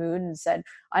bad mood and said,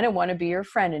 "I don't want to be your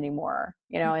friend anymore."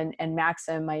 And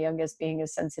Maxim, my youngest, being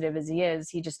as sensitive as he is,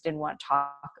 he just didn't want to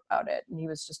talk about it, and he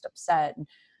was just upset. And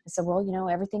I said, "Well,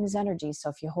 everything is energy, so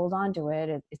if you hold on to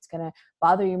it, it's going to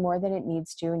bother you more than it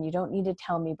needs to, and you don't need to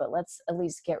tell me, but let's at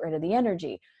least get rid of the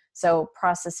energy." So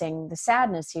processing the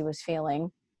sadness he was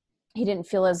feeling, he didn't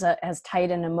feel as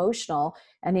tight and emotional,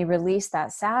 and he released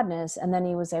that sadness. And then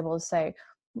he was able to say,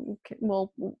 "Okay,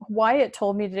 well, Wyatt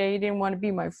told me today he didn't want to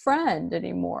be my friend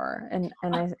anymore." And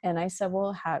I said,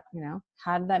 "Well, how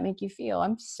did that make you feel?"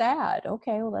 "I'm sad."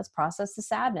 "Okay, well, let's process the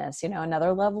sadness,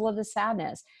 another level of the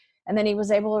sadness." And then he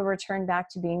was able to return back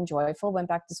to being joyful, went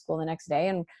back to school the next day,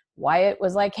 and Wyatt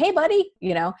was like, "Hey, buddy,"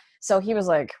 so he was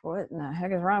like, "What in the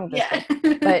heck is wrong with this Yeah.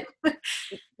 kid?" But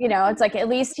it's like at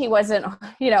least he wasn't,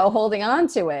 holding on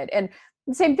to it. And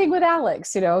same thing with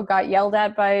Alex, got yelled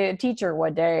at by a teacher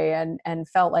one day and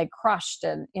felt like crushed.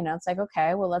 And, it's like,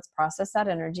 okay, well, let's process that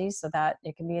energy so that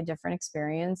it can be a different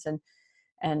experience. And,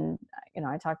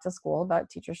 I talked to school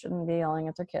about teachers shouldn't be yelling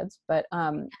at their kids, but,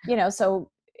 so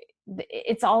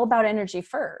it's all about energy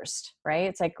first, right?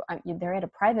 It's like they're at a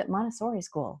private Montessori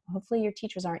school. Hopefully your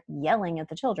teachers aren't yelling at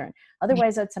the children.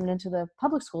 Otherwise I'd send them into the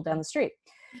public school down the street.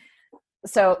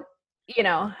 So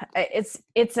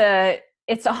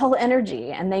it's all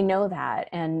energy, and they know that.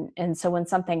 And so when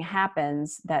something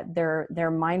happens, that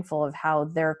they're mindful of how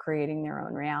they're creating their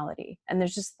own reality. And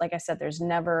there's just, like I said, there's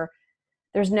never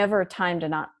a time to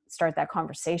not start that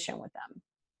conversation with them.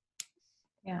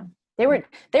 Yeah. I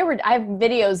have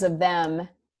videos of them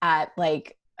at,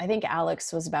 like, I think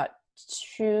Alex was about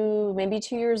 2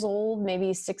 years old,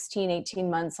 maybe 16, 18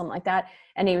 months, something like that.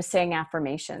 And he was saying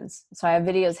affirmations. So I have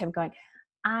videos of him going,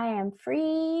 "I am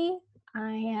free.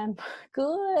 I am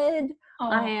good.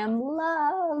 I am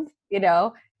love."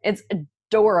 It's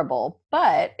adorable,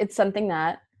 but it's something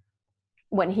that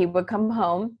when he would come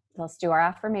home, let's do our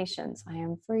affirmations. "I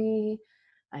am free.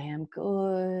 I am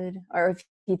good." Or if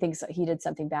he thinks that he did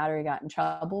something bad or he got in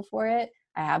trouble for it,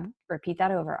 I have repeat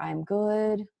that over. I'm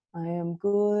good. I am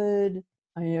good.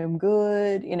 I am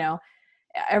good.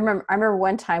 I remember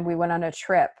one time we went on a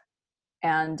trip,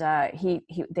 and they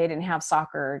didn't have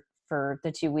soccer for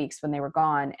the 2 weeks when they were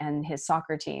gone, and his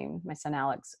soccer team, my son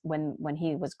Alex, when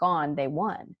he was gone, they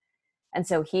won. And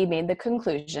so he made the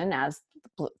conclusion, as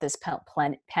this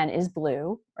pen is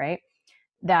blue, right,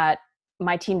 that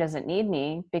my team doesn't need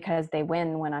me because they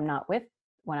win when I'm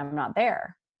not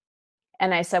there.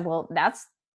 And I said, well, that's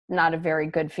not a very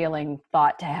good feeling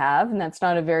thought to have, and that's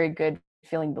not a very good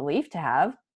feeling belief to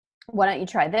have. Why don't you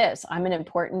try this? I'm an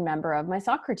important member of my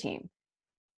soccer team.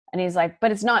 And he's like,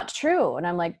 but it's not true. And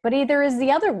I'm like, but either is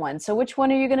the other one. So which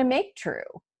one are you going to make true?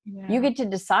 Yeah. You get to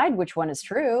decide which one is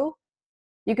true.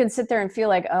 You can sit there and feel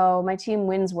like, oh, my team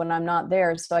wins when I'm not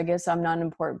there, so I guess I'm not an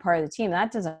important part of the team.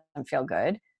 That doesn't feel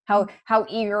good. How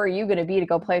eager are you going to be to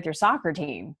go play with your soccer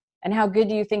team? And how good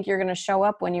do you think you're going to show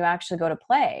up when you actually go to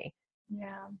play?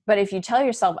 Yeah. But if you tell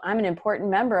yourself, I'm an important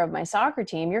member of my soccer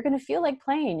team, you're going to feel like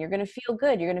playing. You're going to feel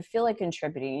good. You're going to feel like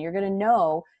contributing. You're going to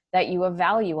know that you have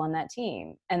value on that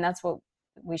team. And that's what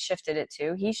we shifted it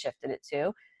to. He shifted it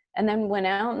to. And then went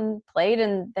out and played.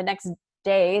 And the next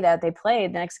day that they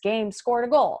played, the next game, scored a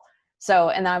goal.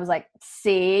 So, and I was like,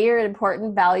 see, you're an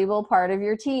important, valuable part of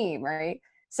your team, right?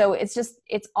 So it's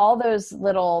all those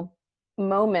little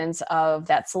moments of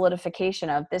that solidification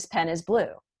of this pen is blue.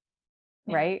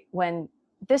 Right? When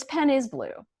this pen is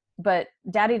blue, but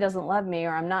daddy doesn't love me,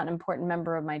 or I'm not an important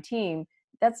member of my team,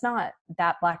 that's not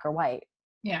that black or white.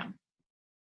 Yeah.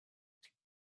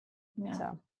 Yeah.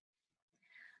 So.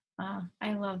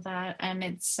 I love that. And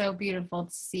it's so beautiful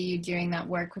to see you doing that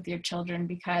work with your children,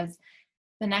 because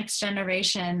the next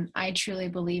generation, I truly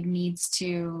believe,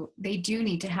 they do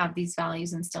need to have these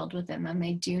values instilled within them.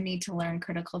 They do need to learn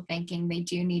critical thinking. They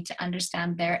do need to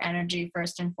understand their energy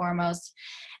first and foremost.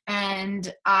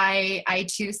 And I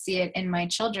too see it in my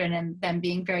children, and them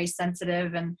being very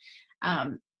sensitive, and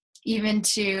even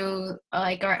to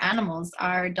like our animals.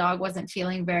 Our dog wasn't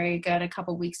feeling very good a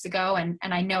couple weeks ago, and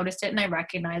I noticed it and I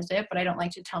recognized it, but I don't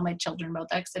like to tell my children about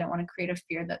that because I don't want to create a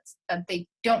fear that they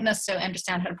don't necessarily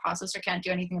understand how to process or can't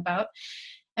do anything about.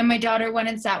 And my daughter went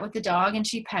and sat with the dog and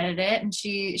she petted it, and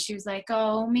she was like,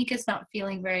 oh, Mika's not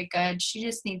feeling very good. She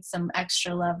just needs some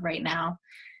extra love right now.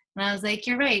 And I was like,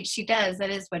 you're right, she does. That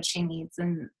is what she needs.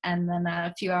 And then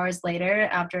a few hours later,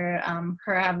 after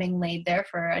her having laid there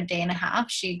for a day and a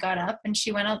half, she got up and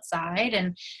she went outside.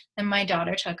 And then my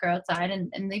daughter took her outside,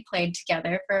 and they played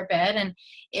together for a bit. And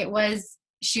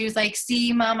she was like,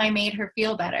 see, Mom, I made her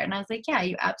feel better. And I was like, yeah,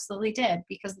 you absolutely did,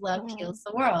 because love heals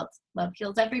the world. Love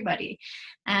heals everybody.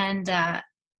 And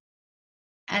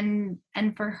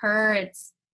for her,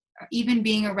 it's, even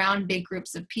being around big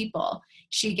groups of people,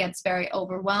 she gets very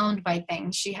overwhelmed by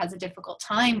things. She has a difficult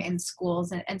time in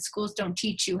schools, and schools don't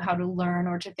teach you how to learn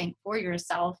or to think for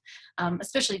yourself,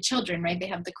 especially children, right? They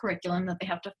have the curriculum that they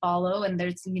have to follow, and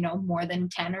there's, more than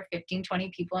 10 or 15,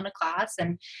 20 people in a class.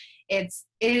 And it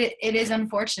is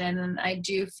unfortunate. And I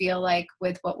do feel like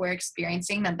with what we're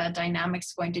experiencing, that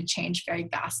dynamic's going to change very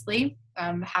vastly.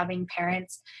 Having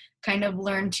parents kind of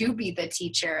learn to be the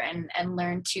teacher and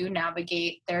learn to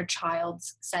navigate their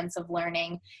child's sense of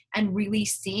learning, and really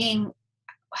seeing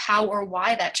how or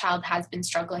why that child has been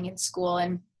struggling in school,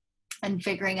 and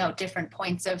figuring out different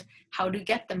points of how to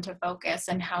get them to focus,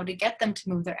 and how to get them to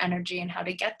move their energy, and how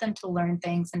to get them to learn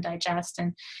things and digest.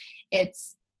 And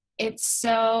it's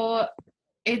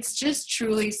just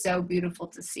truly so beautiful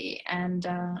to see. And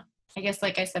I guess,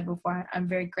 like I said before, I'm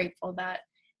very grateful that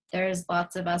there's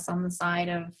lots of us on the side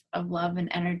of love and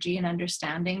energy and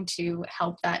understanding to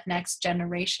help that next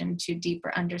generation to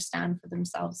deeper understand for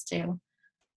themselves too.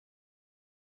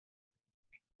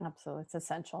 Absolutely. It's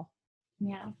essential.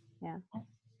 Yeah. Yeah. All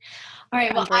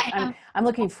right. Well, I'm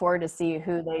looking forward to see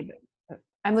who they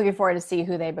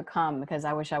become, because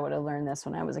I wish I would have learned this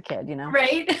when I was a kid,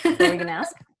 Right. What were you going to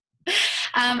ask?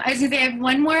 I was going to say, I have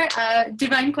one more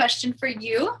divine question for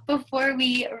you before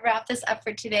we wrap this up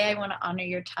for today. I want to honor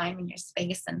your time and your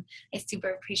space, and I super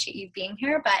appreciate you being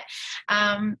here. But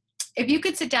if you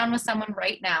could sit down with someone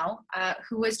right now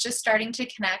who was just starting to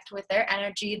connect with their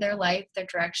energy, their life, their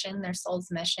direction, their soul's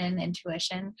mission,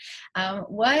 intuition,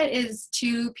 what is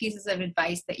 2 pieces of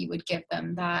advice that you would give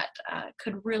them that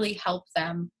could really help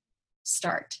them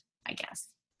start, I guess?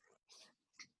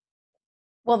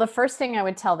 Well, the first thing I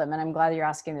would tell them, and I'm glad you're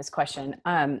asking this question,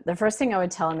 the first thing I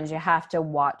would tell them is you have to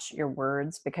watch your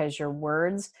words, because your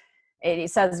words,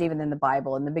 it says even in the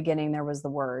Bible, in the beginning there was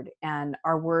the word, and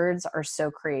our words are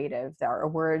so creative. Our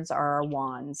words are our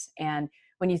wands. And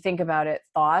when you think about it,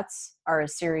 thoughts are a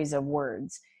series of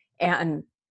words. And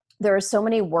there are so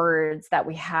many words that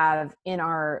we have in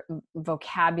our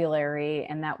vocabulary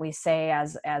and that we say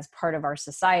as part of our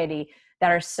society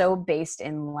that are so based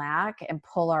in lack and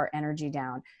pull our energy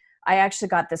down. I actually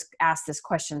got asked this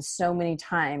question so many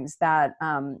times that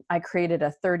I created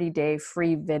a 30-day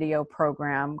free video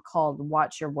program called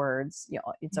Watch Your Words.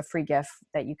 It's a free gift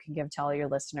that you can give to all your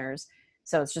listeners.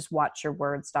 So it's just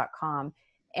watchyourwords.com.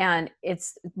 And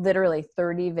it's literally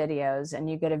 30 videos, and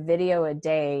you get a video a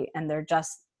day, and they're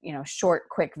just, short,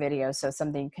 quick videos. So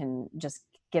something you can just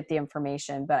get the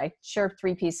information. But I share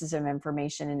 3 pieces of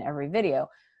information in every video.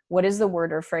 What is the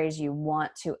word or phrase you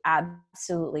want to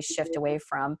absolutely shift away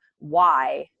from?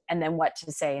 Why? And then what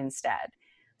to say instead.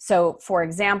 So for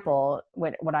example,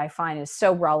 what I find is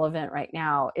so relevant right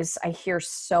now is I hear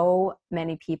so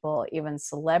many people, even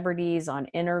celebrities on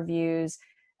interviews,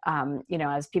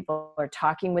 as people are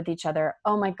talking with each other,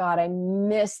 oh my God, I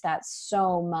miss that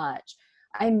so much.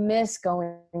 I miss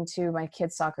going to my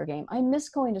kid's soccer game. I miss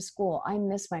going to school. I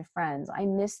miss my friends. I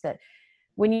miss that.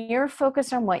 When you're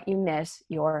focused on what you miss,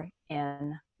 you're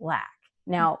in lack.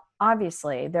 Now,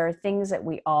 obviously, there are things that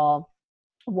we all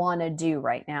want to do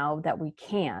right now that we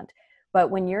can't.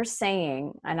 But when you're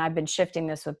saying, and I've been shifting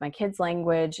this with my kids'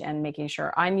 language and making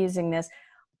sure I'm using this,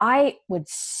 I would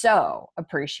so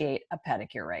appreciate a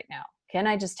pedicure right now. Can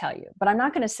I just tell you? But I'm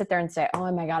not going to sit there and say, oh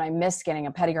my God, I miss getting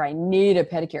a pedicure. I need a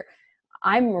pedicure.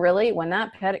 I'm really, when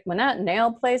that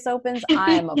nail place opens,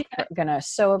 I'm going to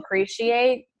so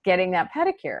appreciate getting that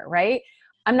pedicure, right?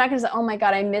 I'm not going to say, oh my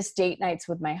God, I miss date nights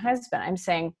with my husband. I'm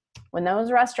saying when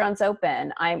those restaurants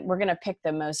open, we're going to pick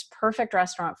the most perfect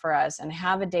restaurant for us and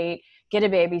have a date, get a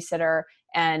babysitter,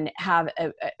 and have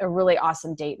a really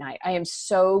awesome date night. I am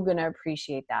so going to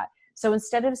appreciate that. So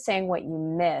instead of saying what you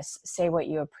miss, say what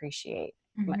you appreciate.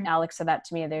 Mm-hmm. Alex said that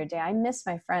to me the other day. I miss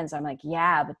my friends. I'm like,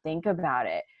 yeah, but think about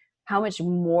it. How much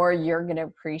more you're going to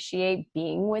appreciate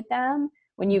being with them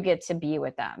when you get to be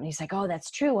with them. And he's like, oh,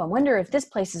 that's true. I wonder if this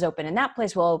place is open and that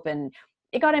place will open.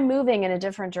 It got him moving in a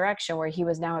different direction where he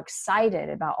was now excited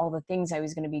about all the things I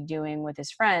was going to be doing with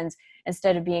his friends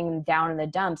instead of being down in the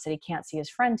dumps that he can't see his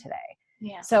friend today.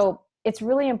 Yeah. So it's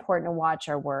really important to watch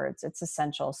our words. It's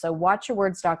essential. So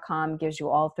watchyourwords.com gives you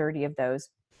all 30 of those.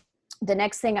 The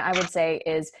next thing I would say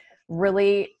is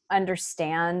really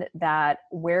understand that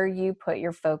where you put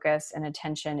your focus and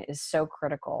attention is so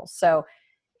critical. So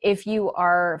if you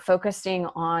are focusing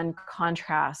on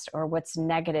contrast or what's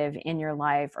negative in your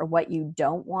life or what you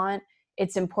don't want,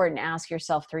 it's important to ask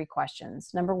yourself 3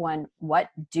 questions. Number 1, what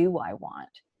do I want?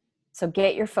 So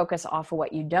get your focus off of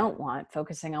what you don't want,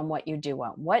 focusing on what you do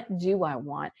want. What do I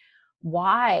want?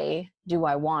 Why do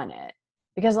I want it?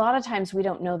 Because a lot of times we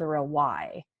don't know the real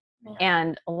why. Yeah.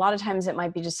 And a lot of times it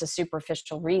might be just a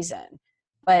superficial reason,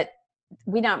 but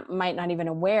we might not even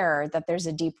aware that there's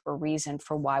a deeper reason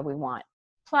for why we want.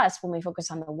 Plus, when we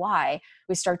focus on the why,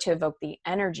 we start to evoke the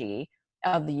energy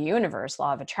of the universe,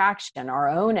 law of attraction, our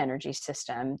own energy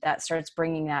system that starts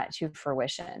bringing that to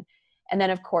fruition. And then,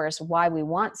 of course, why we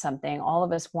want something. All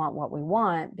of us want what we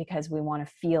want because we want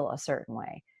to feel a certain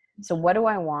way. So what do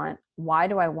I want? Why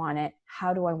do I want it?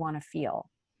 How do I want to feel?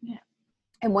 Yeah.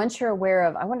 And once you're aware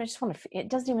of, it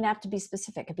doesn't even have to be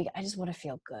specific. It could be, I just want to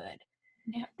feel good.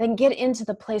 Yeah. Then get into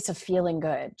the place of feeling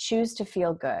good. Choose to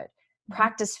feel good.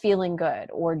 Practice feeling good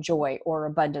or joy or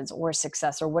abundance or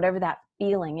success or whatever that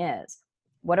feeling is.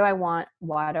 What do I want?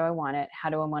 Why do I want it? How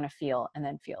do I want to feel? And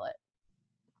then feel it.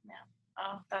 Yeah.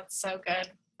 Oh, that's so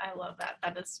good. I love that.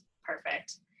 That is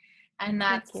perfect. And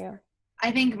that's, thank you.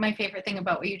 I think my favorite thing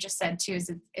about what you just said too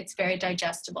is it's very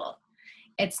digestible.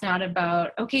 It's not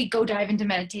about, okay, go dive into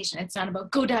meditation. It's not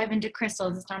about go dive into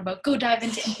crystals. It's not about go dive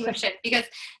into intuition, because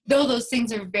though those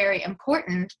things are very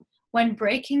important, when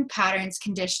breaking patterns,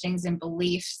 conditionings, and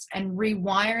beliefs and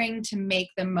rewiring to make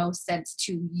the most sense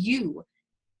to you,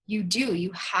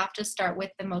 you have to start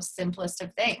with the most simplest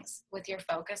of things, with your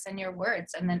focus and your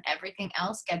words, and then everything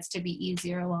else gets to be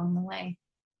easier along the way.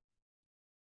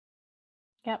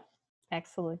 Yep,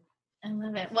 absolutely. I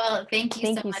love it. Well, thank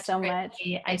you so much.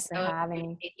 I so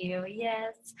appreciate you.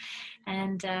 Yes.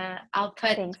 And I'll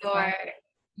put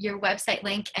your website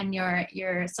link and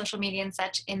your social media and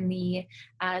such in the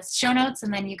show notes,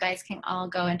 and then you guys can all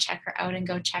go and check her out and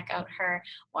go check out her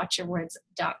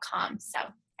watchyourwords.com. So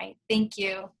thank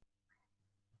you.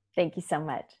 Thank you so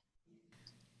much.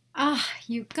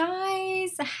 You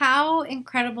guys, how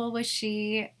incredible was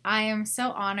she? I am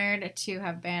so honored to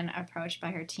have been approached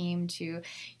by her team to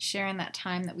share in that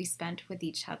time that we spent with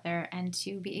each other and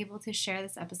to be able to share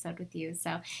this episode with you.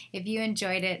 So if you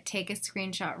enjoyed it, take a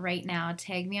screenshot right now,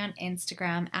 tag me on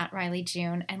Instagram at Riley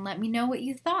June, and let me know what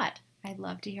you thought. I'd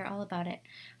love to hear all about it.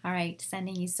 All right,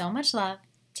 sending you so much love.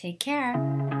 Take care.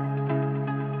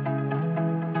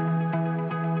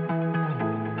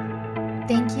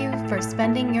 Thank you for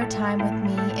spending your time with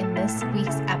me in this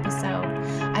week's episode.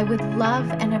 I would love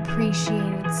and appreciate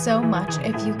it so much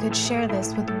if you could share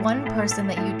this with one person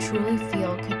that you truly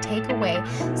feel could take away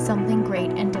something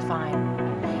great and divine.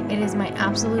 It is my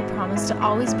absolute promise to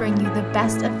always bring you the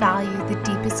best of value, the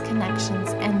deepest connections,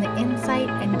 and the insight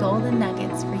and golden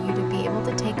nuggets for you to be able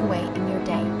to take away in your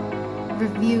day.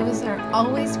 Reviews are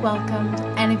always welcomed,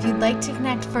 and if you'd like to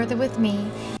connect further with me,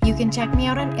 you can check me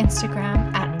out on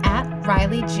Instagram at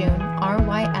Riley June,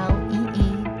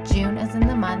 RYLEE, June as in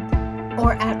the month,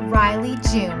 or at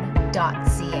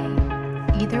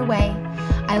rileyyjune.ca. Either way,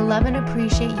 I love and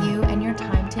appreciate you and your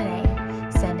time today,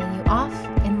 sending you off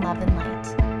in love and light.